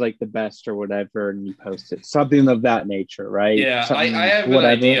Charles is like the best or whatever, and you post it. Something of that nature, right? Yeah, I have an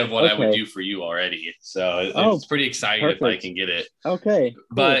idea of what I would do for you already. So it's pretty exciting if I can get it. Okay. Cool.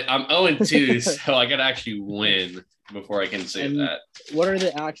 But I'm 0-2, so I got to actually win before I can say that. What are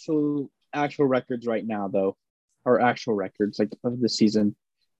the actual records right now, though? Or actual records, like of the season?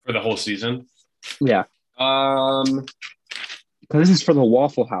 For the whole season? Yeah. Because this is for the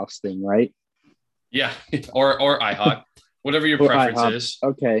Waffle House thing, right? Yeah, or IHOP, whatever your preference IHOP. is.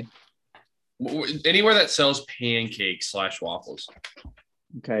 Okay. Anywhere that sells pancakes / waffles.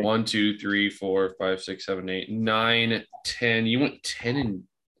 Okay. 1, 2, 3, 4, 5, 6, 7, 8, 9, 10. You went 10-3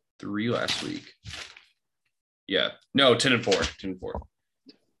 last week. Yeah. No, 10-4. 10-4.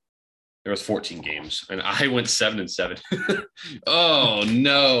 There was 14 games, and I went 7-7. Oh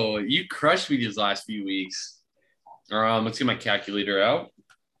no, you crushed me these last few weeks. Let's get my calculator out.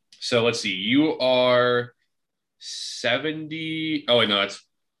 So let's see. You are 70. Oh wait, no, that's.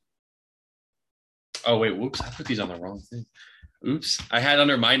 Oh wait, whoops! I put these on the wrong thing. Oops! I had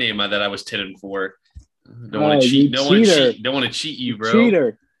under my name that I was 10-4. Don't want to cheat. Don't want to cheat. Don't want to cheat you, bro.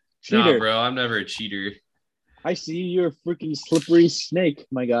 Cheater. No, bro. I'm never a cheater. I see you're a freaking slippery snake,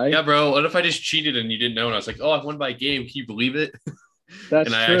 my guy. Yeah, bro. What if I just cheated and you didn't know? And I was like, oh, I won by a game. Can you believe it? That's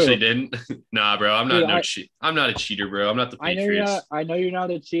and I true. actually didn't. Nah, bro. I'm not a cheater, bro. I'm not the Patriots. I know you're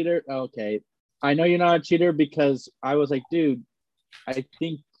not a cheater. Okay. I know you're not a cheater because I was like, dude, I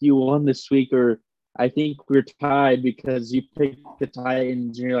think you won this week, or I think we're tied because you picked the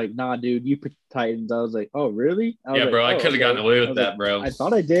Titans. And you're like, nah, dude, you picked the Titans. I was like, oh, really? Yeah, bro. I could have gotten away with that, bro. I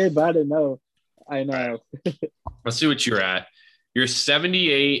thought I did, but I didn't know. I know. Right. Let's see what you're at. You're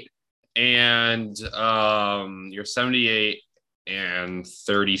 78 and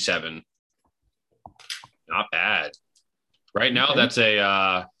 37. Not bad. Right now,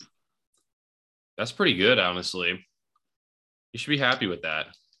 okay. That's pretty good, honestly. You should be happy with that.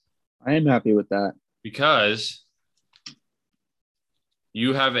 I am happy with that. Because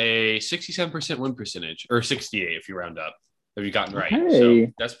you have a 67% win percentage, or 68 if you round up. Have you gotten right? Hey,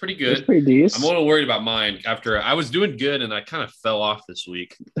 so that's pretty good. That's pretty decent. I'm a little worried about mine after I was doing good and I kind of fell off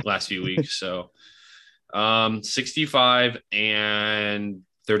last few weeks. So 65 and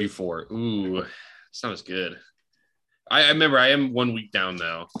 34. Ooh, that's not as good. I remember I am 1 week down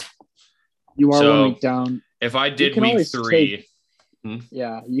though. You are 1 week down. If I did week 3.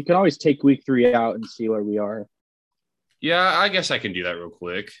 Yeah, you can always take week 3 out and see where we are. Yeah, I guess I can do that real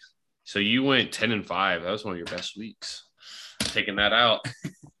quick. So you went 10-5. That was one of your best weeks. Taking that out.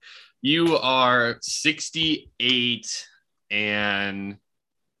 You are 68 and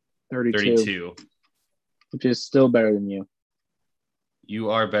 32. Which is still better than you.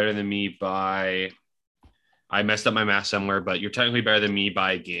 You are better than me by, I messed up my math somewhere, but you're technically better than me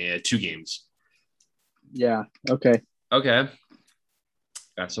by 2 games. Yeah. Okay. Okay.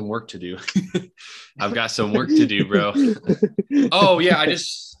 Got some work to do. I've got some work to do, bro. Oh, yeah.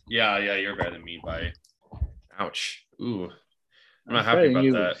 Yeah, you're better than me by, ouch. Ooh. I'm not happy about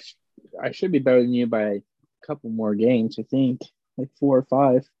that. I should be better than you by a couple more games, I think. Like 4 or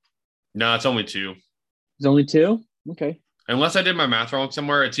 5. No, it's only 2. It's only 2? Okay. Unless I did my math wrong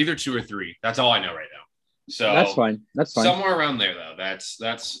somewhere, it's either 2 or 3. That's all I know right now. So that's fine. Somewhere around there, though.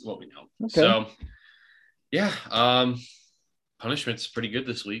 That's what we know. Okay. So, yeah. Punishment's pretty good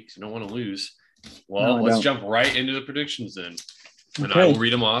this week. So you don't want to lose. Well, let's jump right into the predictions then. And I will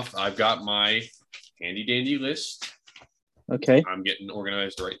read them off. I've got my handy dandy list. Okay. I'm getting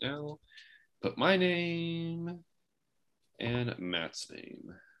organized right now. Put my name and Matt's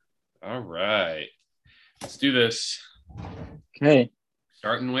name. All right. Let's do this. Okay.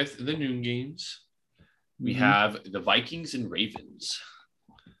 Starting with the noon games. We have the Vikings and Ravens.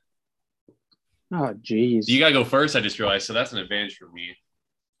 Oh, geez. You got to go first, I just realized. So that's an advantage for me.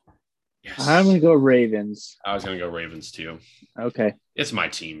 Yes. I'm going to go Ravens. I was going to go Ravens too. Okay. It's my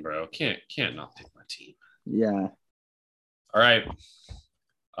team, bro. Can't not pick my team. Yeah. All right.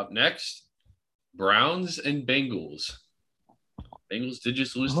 Up next, Browns and Bengals. Bengals did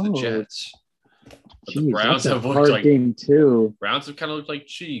just lose to the Jets. But the Browns have looked like game too. Browns have kind of looked like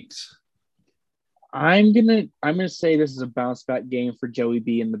cheeks. I'm gonna say this is a bounce back game for Joey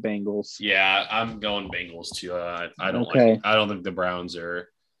B and the Bengals. Yeah, I'm going Bengals too. I don't think the Browns are.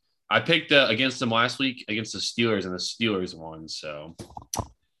 I picked against them last week against the Steelers, and the Steelers won. So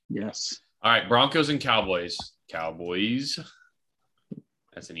yes. All right, Broncos and Cowboys. Cowboys.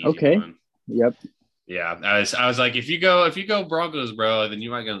 That's an easy one. Yep. Yeah, I was like, if you go Broncos, bro, then you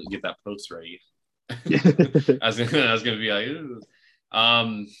might gonna get that post right. I was gonna be like, ooh.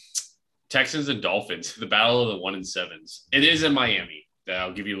 Texans and Dolphins, the battle of the 1-7s. It is in Miami.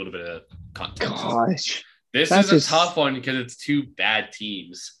 I'll give you a little bit of context. Gosh, this is a tough one because it's 2 bad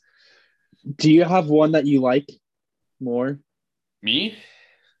teams. Do you have one that you like more? Me?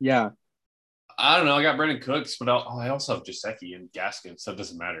 Yeah. I don't know. I got Brandon Cooks, but I also have Gesicki and Gaskin, so it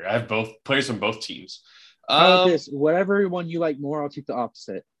doesn't matter. I have both players from both teams. How about this? Whatever one you like more, I'll take the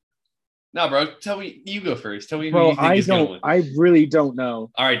opposite. No, bro. Tell me. You go first. Tell me who you think is going to win. I really don't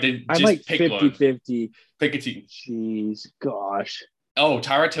know. All right, then I'm just like pick 50-50. Pick a team. Jeez, gosh. Oh,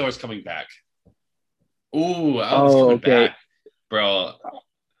 Tyrod Taylor's coming back. Ooh, coming back, bro.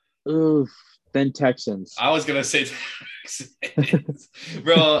 Oof. Then Texans. I was gonna say Texans,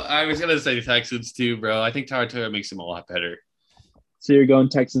 bro. I was gonna say Texans too, bro. I think Tyrod Taylor makes him a lot better. So you're going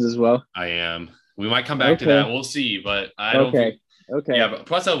Texans as well? I am. We might come back to that. We'll see, but I don't think. Okay. Yeah, but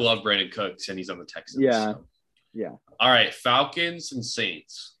plus I love Brandon Cooks, and he's on the Texans. Yeah. So. Yeah. All right, Falcons and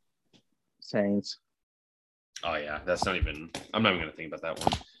Saints. Saints. Oh yeah, that's not even. I'm not even gonna think about that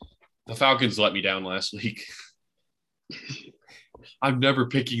one. The Falcons let me down last week. I'm never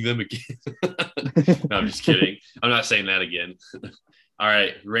picking them again. No, I'm just kidding. I'm not saying that again. All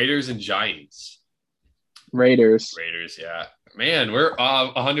right, Raiders and Giants. Raiders. Yeah. Man, we're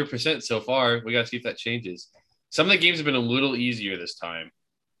 100% so far. We got to see if that changes. Some of the games have been a little easier this time.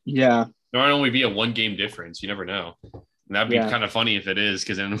 Yeah. There might only be a 1-game difference. You never know. And that'd be kind of funny if it is,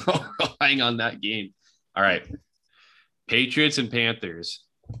 because then we're relying on that game. All right. Patriots and Panthers.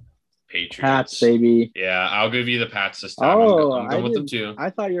 Patriots. Pats, baby. Yeah, I'll give you the Pats this time. Oh, I'm going with them too. I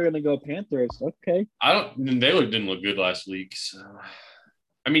thought you were gonna go Panthers. Okay. They didn't look good last week. So.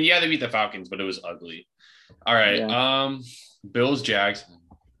 I mean, yeah, they beat the Falcons, but it was ugly. All right. Yeah. Bills, Jags.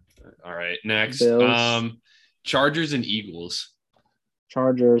 All right. Next. Bills. Chargers and Eagles.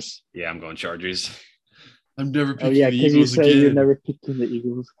 Chargers. Yeah, I'm going Chargers. I'm never picking the Eagles again. You're never picking the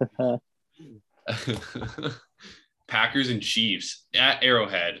Eagles. Packers and Chiefs at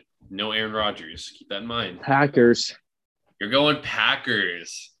Arrowhead. No Aaron Rodgers. Keep that in mind. Packers. You're going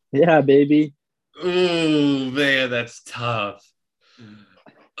Packers. Yeah, baby. Ooh, man, that's tough.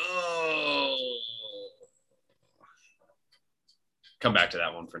 Oh. Come back to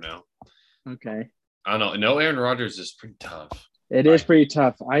that one for now. Okay. I don't know. No Aaron Rodgers is pretty tough. It is pretty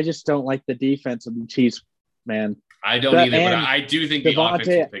tough. I just don't like the defense of the Chiefs, man. I don't either, but I do think the offense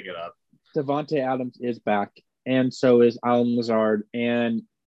will pick it up. Devontae Adams is back, and so is Allen Lazard, and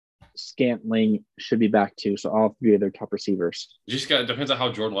Scantling should be back too. So all three of their top receivers. Depends on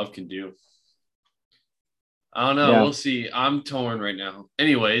how Jordan Love can do. I don't know. Yeah. We'll see. I'm torn right now.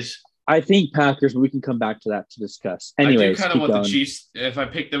 Anyways. I think Packers, but we can come back to that to discuss. Anyways, I do kind of want the Chiefs. If I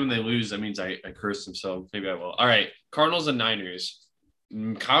pick them and they lose, that means I curse them. So maybe I will. All right. Cardinals and Niners.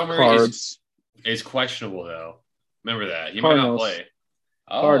 Kyle Murray is questionable, though. Remember that. He might not play.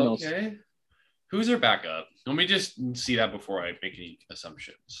 Oh, Cardinals. Okay. Who's their backup? Let me just see that before I make any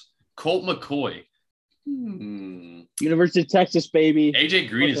assumptions. Colt McCoy. University of Texas, baby. AJ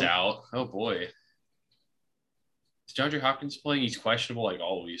Green is out. Oh, boy. Is DeAndre Hopkins playing? He's questionable like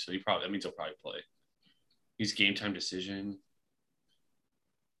always, so that means he'll probably play. He's game time decision.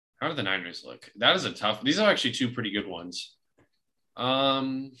 How do the Niners look? That is a tough. These are actually two pretty good ones.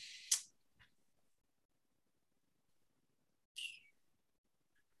 I'm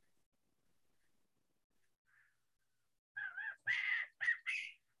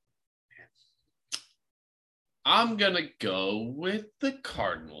gonna go with the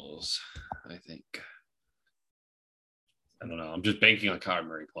Cardinals, I think. I don't know. I'm just banking on Kyler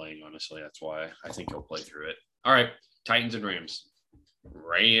Murray playing, honestly. That's why I think he'll play through it. All right. Titans and Rams.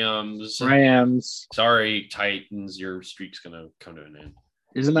 Rams. Sorry, Titans. Your streak's going to come to an end.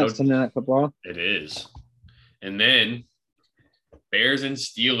 Isn't that Sunday Night Football? It is. And then Bears and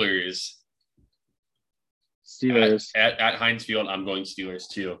Steelers. At Heinz Field, I'm going Steelers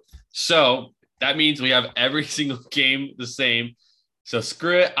too. So that means we have every single game the same. So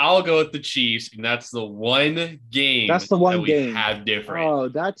screw it. I'll go with the Chiefs, and that's the one game. That's the one game we have different. Oh,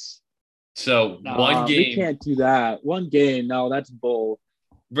 that's so one game. We can't do that. One game. No, that's bull,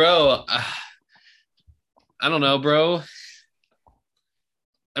 bro. I don't know, bro.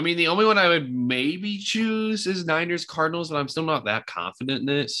 I mean, the only one I would maybe choose is Niners Cardinals, but I'm still not that confident in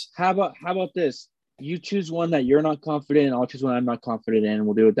this. How about this? You choose one that you're not confident in. I'll choose one I'm not confident in.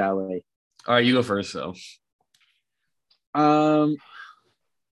 We'll do it that way. All right, you go first, though.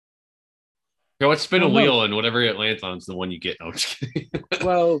 Let's spin a wheel, and whatever it lands on is the one you get. No, I'm just kidding.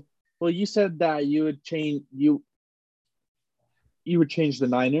 well, you said that you would change you would change the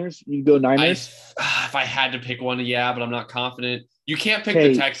Niners. You go Niners. If I had to pick one, yeah, but I'm not confident. You can't pick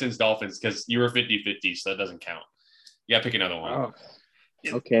the Texans Dolphins because you were 50-50, so that doesn't count. You got to pick another one. Oh.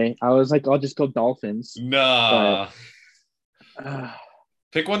 Okay, I was like, I'll just go Dolphins. Nah.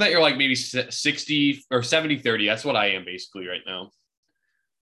 Pick one that you're like maybe 60 or 70-30. That's what I am basically right now.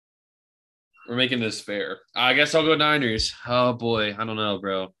 We're making this fair. I guess I'll go Niners. Oh, boy. I don't know,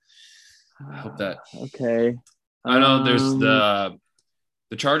 bro. I hope that. Okay. I know there's the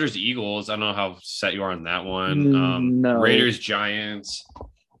Chargers Eagles. I don't know how set you are on that one. No. Raiders Giants.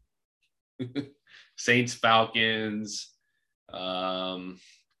 Saints Falcons. Pats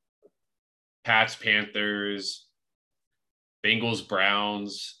Panthers. Bengals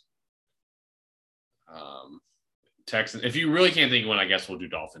Browns. Texans. If you really can't think of one, I guess we'll do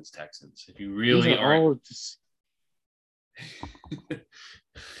Dolphins Texans. If you really aren't.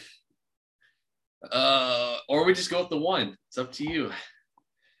 Or we just go with the one. It's up to you.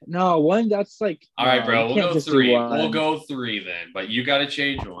 No, one that's like All right, bro. you We'll can't go just do three. one. We'll go three then, but you got to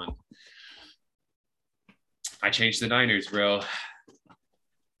change one. I changed the Niners, bro.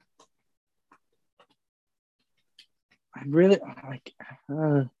 I really like.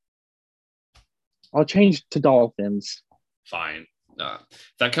 I'll change to Dolphins. Fine. If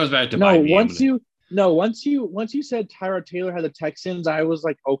that comes back to No, bite me, once you said Tyrod Taylor had the Texans, I was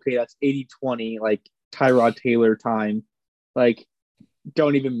like, okay, that's 80-20, like Tyrod Taylor time. Like,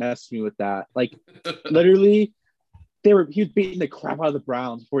 don't even mess me with that. Like, literally, he was beating the crap out of the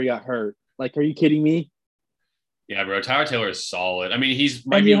Browns before he got hurt. Like, are you kidding me? Yeah, bro. Tyler Taylor is solid. I mean, he's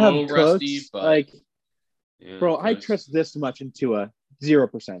might And be you a have little Cooks, rusty, but like, yeah, bro, I Cooks. trust this much into a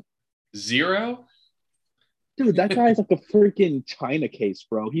 0%. 0? Dude, that guy's like a freaking China case,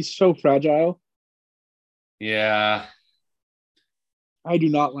 bro. He's so fragile. Yeah. I do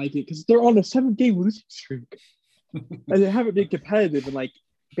not like it because they're on a 7-game losing streak. And they haven't been competitive in like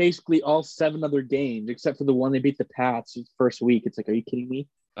basically all 7 other games, except for the one they beat the Pats first week. It's like, are you kidding me?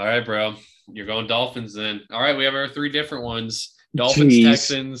 All right, bro. You're going Dolphins then. All right, we have our 3 different ones. Dolphins, Jeez.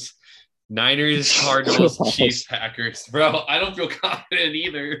 Texans, Niners, Cardinals, Chiefs, Packers. Bro, I don't feel confident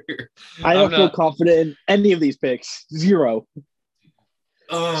either. I don't feel confident in any of these picks. 0.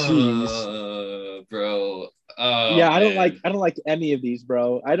 Oh, bro. Oh, yeah, man. I don't like any of these,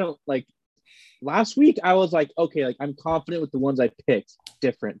 bro. I don't like last week I was like, okay, like I'm confident with the ones I picked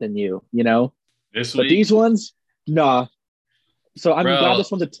different than you, you know? This But week, these ones, nah. So I'm bro, glad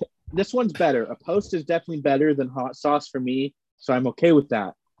this one's better. A post is definitely better than hot sauce for me, so I'm okay with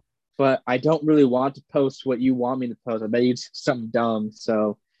that. But I don't really want to post what you want me to post. I bet you it's something dumb.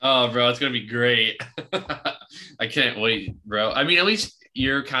 So oh, bro, it's gonna be great. I can't wait, bro. I mean, at least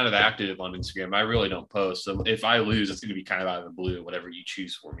you're kind of active on Instagram. I really don't post. So if I lose, it's gonna be kind of out of the blue, whatever you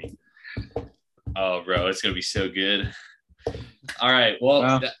choose for me. Oh, bro, it's gonna be so good. All right.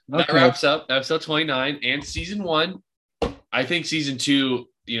 Well, that wraps up episode 29 and season 1. I think season 2,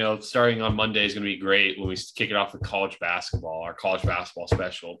 starting on Monday is going to be great when we kick it off with college basketball, our college basketball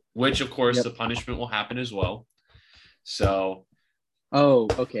special, which of course the punishment will happen as well. So. Oh,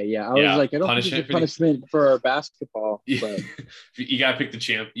 okay. Yeah. I was like, I don't think there's a punishment for our basketball. But you got to pick the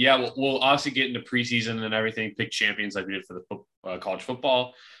champ. Yeah. We'll obviously get into preseason and everything, pick champions like we did for the college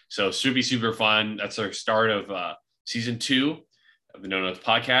football. So it should be super fun. That's our start of season 2 of the No Notes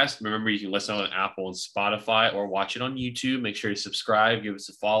podcast. Remember, you can listen on Apple and Spotify or watch it on YouTube. Make sure to subscribe, give us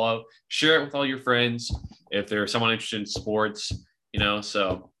a follow, share it with all your friends if there's someone interested in sports,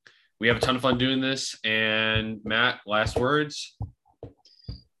 So we have a ton of fun doing this. And Matt, last words.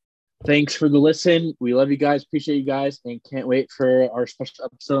 Thanks for the listen. We love you guys, appreciate you guys, and can't wait for our special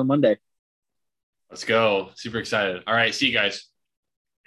episode on Monday. Let's go. Super excited. All right. See you guys.